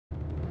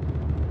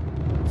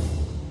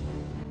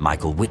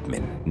Michael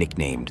Wittmann,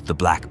 nicknamed the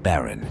Black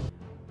Baron,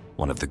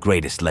 one of the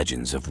greatest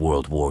legends of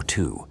World War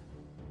II.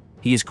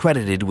 He is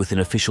credited with an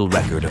official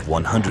record of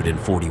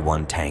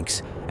 141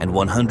 tanks and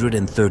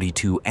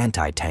 132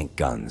 anti-tank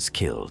guns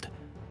killed.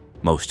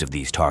 Most of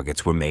these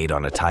targets were made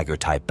on a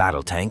Tiger-type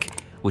battle tank,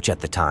 which at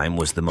the time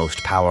was the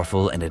most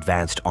powerful and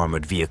advanced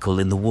armored vehicle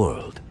in the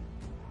world.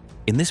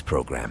 In this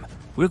program,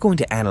 we're going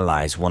to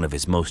analyze one of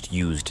his most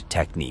used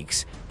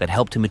techniques that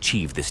helped him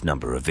achieve this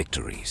number of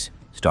victories,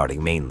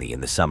 starting mainly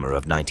in the summer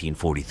of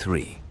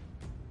 1943.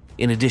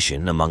 In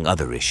addition, among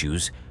other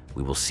issues,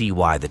 we will see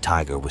why the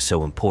Tiger was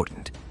so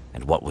important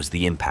and what was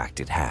the impact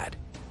it had.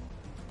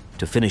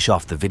 To finish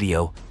off the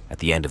video, at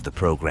the end of the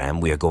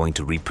program, we are going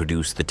to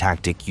reproduce the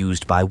tactic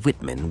used by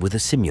Wittmann with a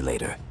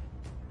simulator.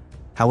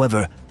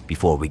 However,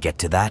 before we get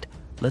to that,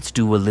 let's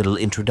do a little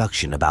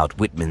introduction about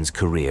Wittmann's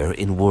career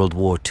in World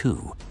War II.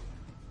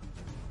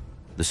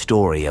 The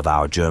story of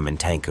our German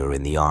tanker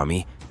in the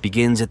army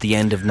begins at the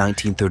end of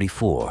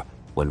 1934,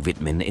 when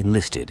Wittmann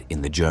enlisted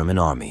in the German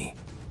army.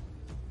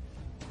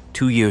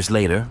 2 years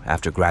later,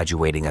 after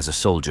graduating as a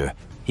soldier,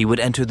 he would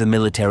enter the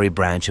military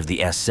branch of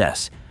the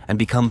SS and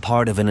become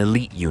part of an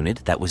elite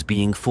unit that was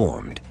being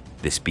formed,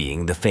 this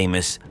being the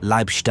famous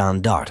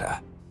Leibstandarte.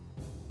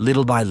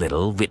 Little by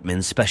little,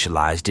 Wittmann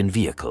specialized in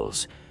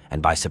vehicles,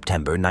 and by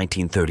September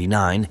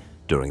 1939,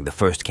 during the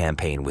first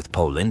campaign with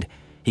Poland,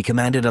 he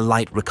commanded a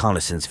light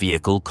reconnaissance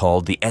vehicle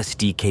called the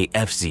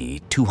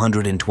SDKFZ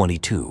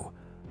 222.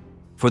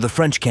 For the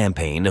French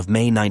campaign of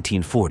May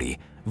 1940,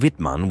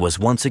 Wittmann was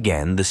once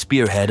again the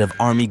spearhead of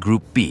Army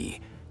Group B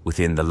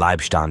within the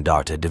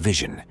Leibstandarte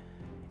division.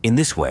 In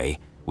this way,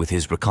 with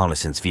his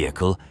reconnaissance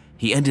vehicle,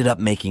 he ended up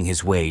making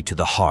his way to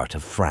the heart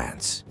of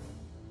France.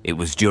 It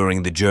was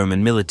during the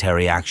German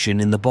military action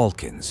in the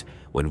Balkans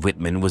when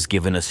Wittmann was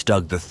given a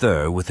Stug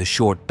III with a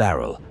short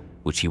barrel,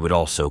 which he would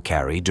also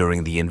carry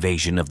during the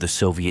invasion of the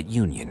Soviet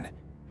Union.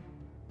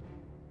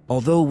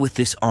 Although with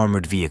this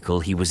armored vehicle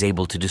he was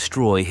able to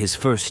destroy his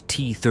first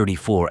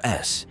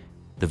T-34S,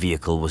 the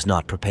vehicle was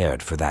not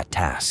prepared for that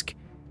task.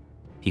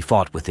 He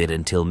fought with it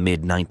until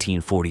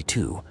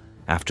mid-1942,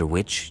 after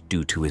which,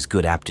 due to his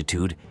good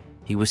aptitude,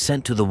 he was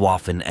sent to the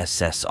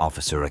Waffen-SS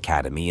Officer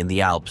Academy in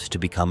the Alps to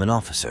become an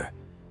officer.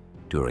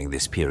 During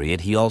this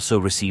period, he also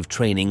received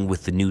training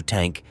with the new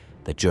tank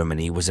that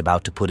Germany was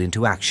about to put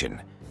into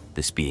action,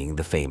 this being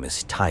the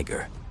famous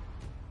Tiger.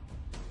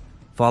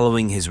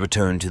 Following his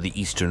return to the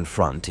Eastern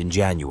Front in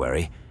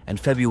January and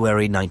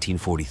February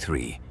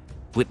 1943,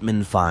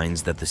 Wittmann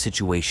finds that the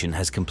situation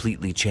has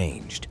completely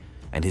changed,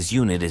 and his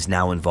unit is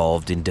now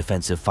involved in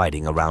defensive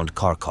fighting around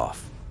Kharkov.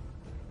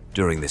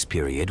 During this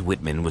period,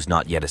 Wittmann was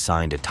not yet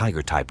assigned a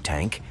Tiger-type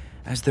tank,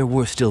 as there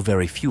were still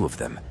very few of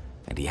them,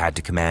 and he had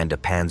to command a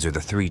Panzer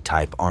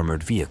III-type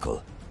armored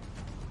vehicle.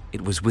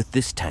 It was with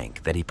this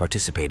tank that he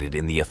participated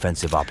in the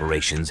offensive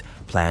operations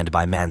planned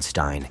by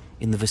Manstein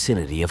in the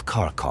vicinity of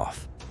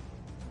Kharkov.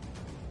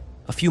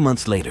 A few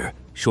months later,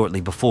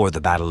 shortly before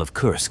the Battle of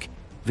Kursk,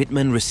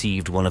 Wittmann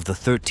received one of the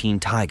 13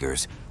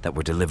 Tigers that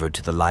were delivered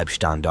to the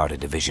Leibstandarte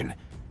division,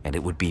 and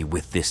it would be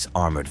with this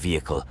armored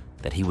vehicle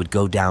that he would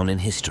go down in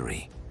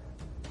history.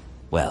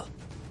 Well,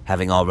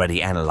 having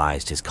already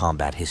analyzed his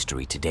combat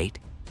history to date,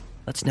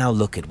 let's now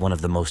look at one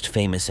of the most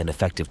famous and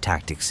effective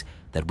tactics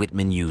that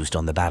Wittmann used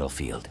on the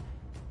battlefield.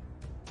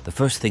 The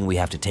first thing we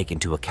have to take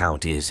into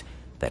account is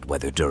that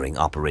whether during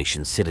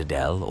Operation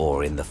Citadel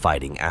or in the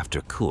fighting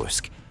after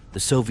Kursk, the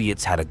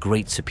Soviets had a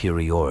great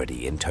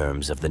superiority in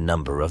terms of the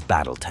number of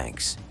battle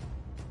tanks.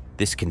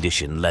 This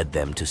condition led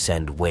them to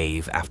send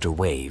wave after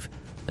wave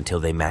until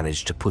they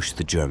managed to push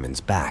the Germans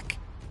back.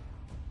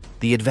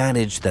 The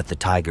advantage that the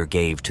Tiger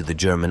gave to the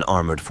German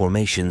armored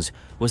formations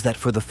was that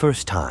for the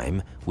first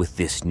time, with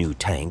this new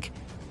tank,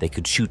 they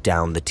could shoot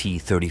down the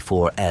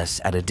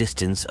T-34S at a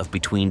distance of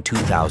between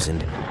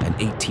 2,000 and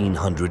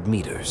 1,800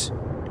 meters.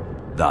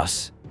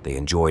 Thus, they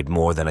enjoyed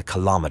more than a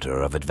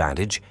kilometer of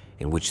advantage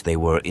in which they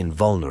were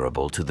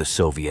invulnerable to the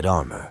Soviet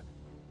armor.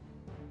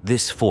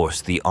 This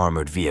forced the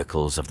armored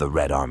vehicles of the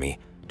Red Army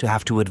to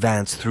have to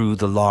advance through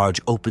the large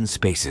open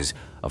spaces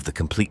of the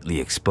completely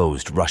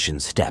exposed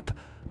Russian steppe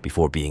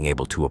before being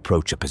able to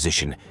approach a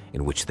position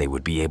in which they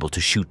would be able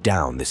to shoot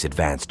down this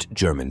advanced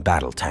German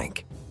battle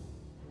tank.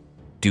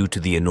 Due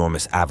to the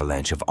enormous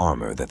avalanche of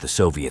armor that the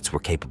Soviets were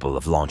capable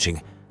of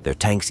launching, their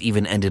tanks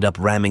even ended up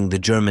ramming the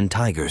German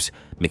Tigers,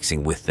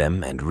 mixing with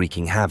them and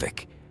wreaking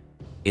havoc.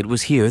 It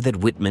was here that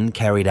Wittmann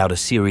carried out a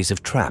series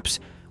of traps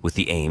with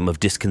the aim of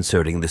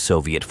disconcerting the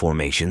Soviet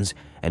formations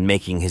and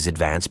making his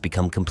advance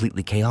become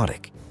completely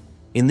chaotic.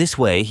 In this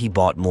way, he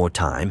bought more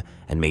time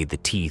and made the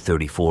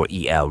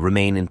T-34EL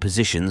remain in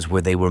positions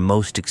where they were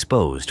most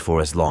exposed for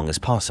as long as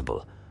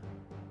possible.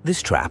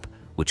 This trap,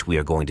 which we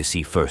are going to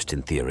see first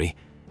in theory,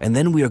 and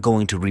then we are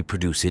going to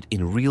reproduce it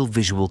in real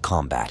visual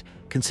combat,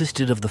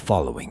 consisted of the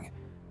following.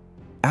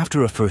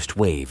 After a first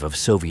wave of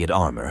Soviet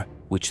armor,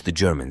 which the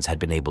Germans had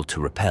been able to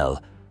repel,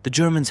 the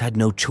Germans had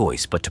no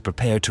choice but to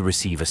prepare to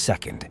receive a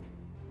second.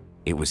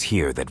 It was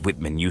here that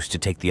Wittmann used to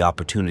take the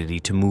opportunity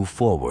to move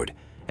forward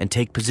and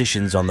take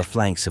positions on the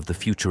flanks of the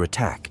future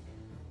attack.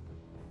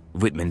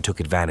 Wittmann took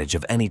advantage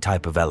of any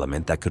type of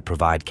element that could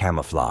provide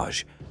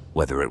camouflage,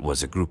 whether it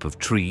was a group of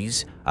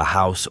trees, a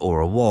house, or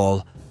a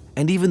wall,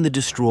 and even the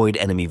destroyed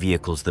enemy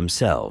vehicles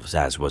themselves,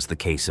 as was the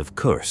case of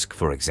Kursk,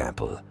 for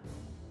example.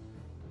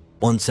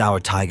 Once our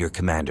Tiger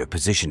commander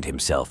positioned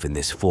himself in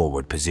this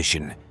forward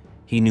position,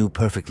 he knew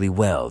perfectly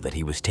well that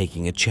he was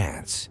taking a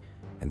chance,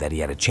 and that he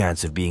had a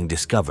chance of being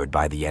discovered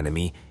by the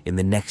enemy in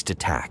the next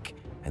attack,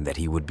 and that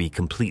he would be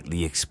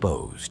completely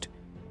exposed.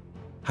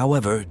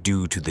 However,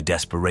 due to the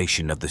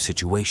desperation of the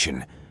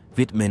situation,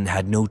 Wittmann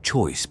had no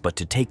choice but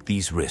to take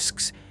these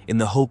risks in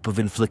the hope of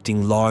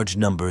inflicting large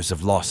numbers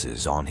of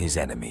losses on his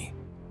enemy.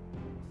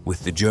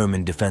 With the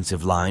German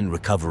defensive line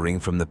recovering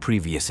from the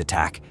previous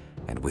attack,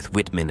 and with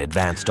Wittmann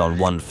advanced on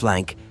one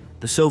flank,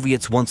 the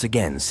Soviets once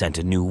again sent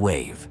a new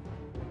wave.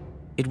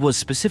 It was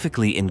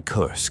specifically in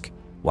Kursk,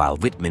 while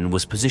Wittmann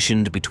was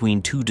positioned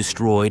between two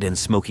destroyed and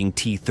smoking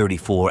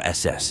T-34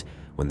 SS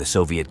when the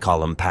Soviet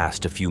column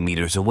passed a few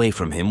meters away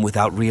from him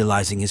without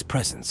realizing his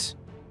presence.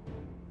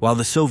 While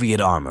the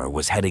Soviet armor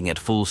was heading at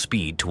full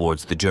speed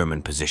towards the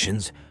German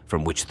positions,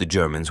 from which the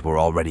Germans were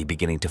already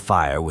beginning to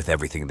fire with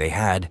everything they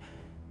had,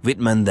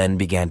 Wittmann then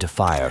began to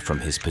fire from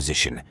his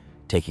position,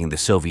 taking the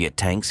Soviet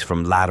tanks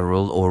from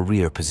lateral or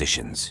rear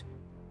positions.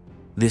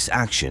 This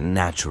action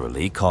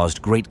naturally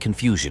caused great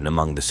confusion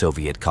among the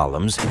Soviet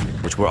columns,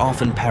 which were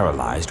often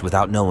paralyzed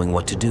without knowing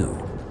what to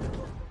do.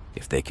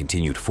 If they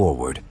continued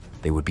forward,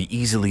 they would be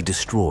easily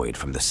destroyed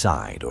from the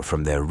side or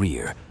from their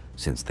rear,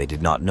 since they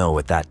did not know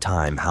at that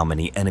time how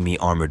many enemy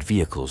armored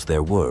vehicles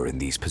there were in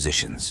these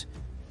positions.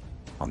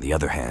 On the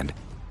other hand,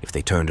 if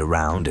they turned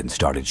around and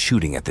started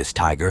shooting at this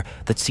Tiger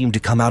that seemed to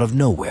come out of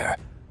nowhere,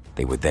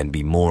 they would then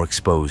be more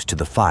exposed to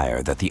the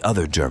fire that the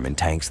other German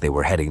tanks they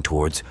were heading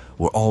towards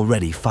were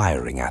already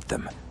firing at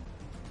them.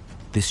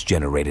 This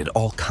generated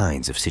all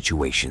kinds of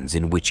situations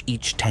in which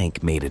each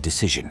tank made a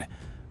decision,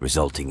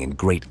 resulting in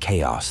great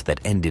chaos that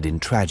ended in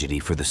tragedy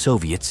for the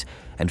Soviets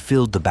and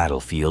filled the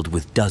battlefield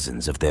with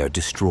dozens of their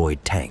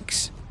destroyed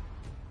tanks.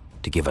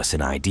 To give us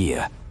an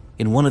idea,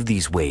 in one of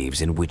these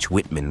waves in which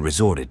Wittmann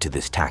resorted to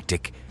this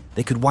tactic,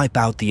 they could wipe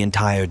out the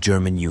entire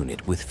German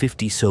unit with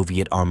 50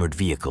 Soviet armored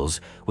vehicles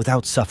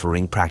without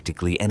suffering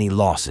practically any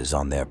losses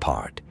on their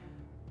part.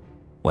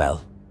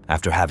 Well,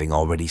 after having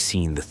already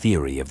seen the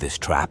theory of this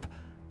trap,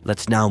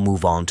 let's now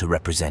move on to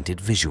represent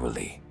it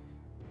visually.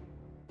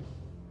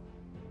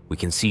 We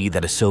can see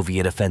that a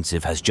Soviet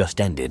offensive has just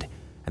ended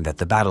and that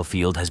the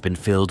battlefield has been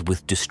filled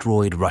with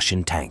destroyed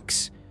Russian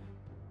tanks.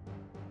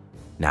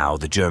 Now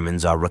the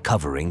Germans are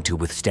recovering to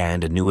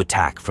withstand a new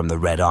attack from the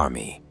Red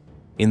Army.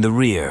 In the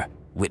rear,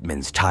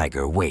 Wittmann's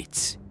Tiger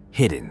waits,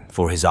 hidden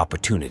for his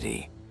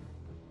opportunity.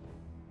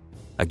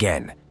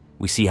 Again,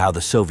 we see how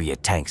the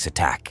Soviet tanks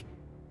attack.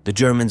 The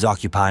Germans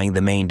occupying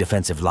the main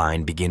defensive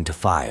line begin to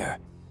fire.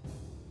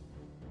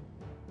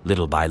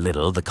 Little by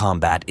little, the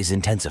combat is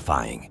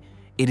intensifying.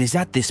 It is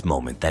at this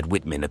moment that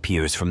Wittmann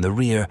appears from the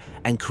rear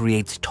and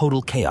creates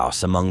total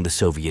chaos among the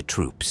Soviet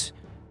troops.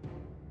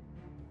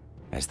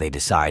 As they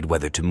decide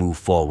whether to move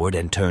forward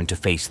and turn to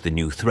face the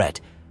new threat,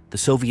 the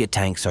Soviet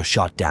tanks are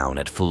shot down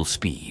at full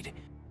speed.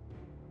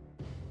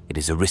 It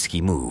is a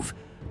risky move,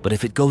 but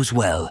if it goes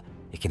well,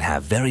 it can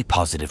have very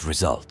positive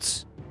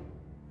results.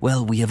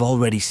 Well, we have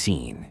already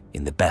seen,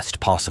 in the best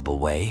possible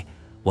way,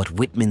 what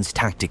Wittmann's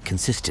tactic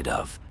consisted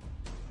of.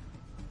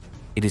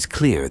 It is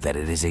clear that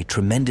it is a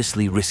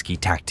tremendously risky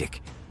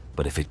tactic,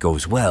 but if it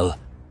goes well,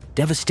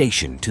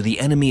 devastation to the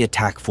enemy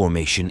attack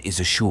formation is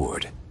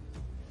assured.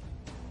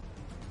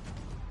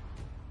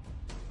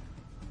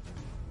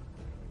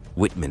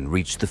 Wittmann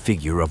reached the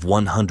figure of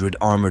 100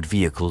 armored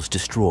vehicles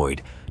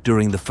destroyed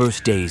during the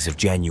first days of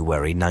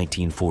January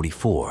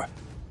 1944,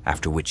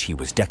 after which he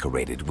was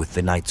decorated with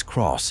the Knight's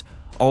Cross,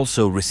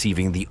 also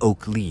receiving the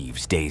Oak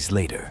Leaves days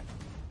later.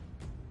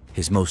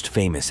 His most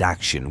famous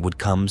action would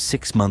come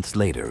 6 months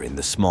later in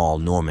the small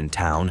Norman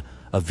town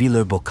of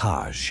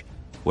Villers-Bocage,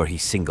 where he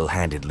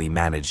single-handedly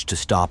managed to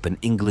stop an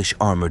English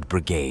armored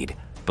brigade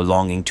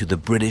belonging to the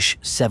British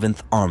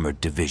 7th Armored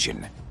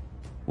Division.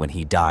 When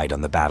he died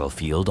on the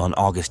battlefield on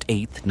August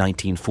 8,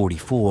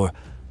 1944,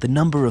 the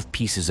number of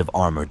pieces of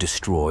armor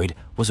destroyed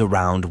was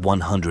around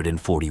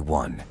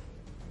 141.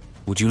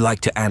 Would you like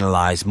to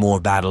analyze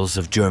more battles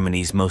of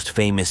Germany's most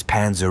famous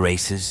Panzer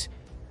aces?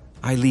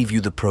 I leave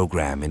you the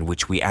program in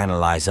which we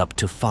analyze up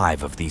to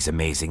 5 of these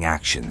amazing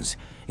actions,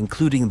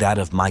 including that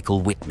of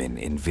Michael Wittmann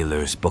in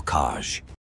Villers-Bocage.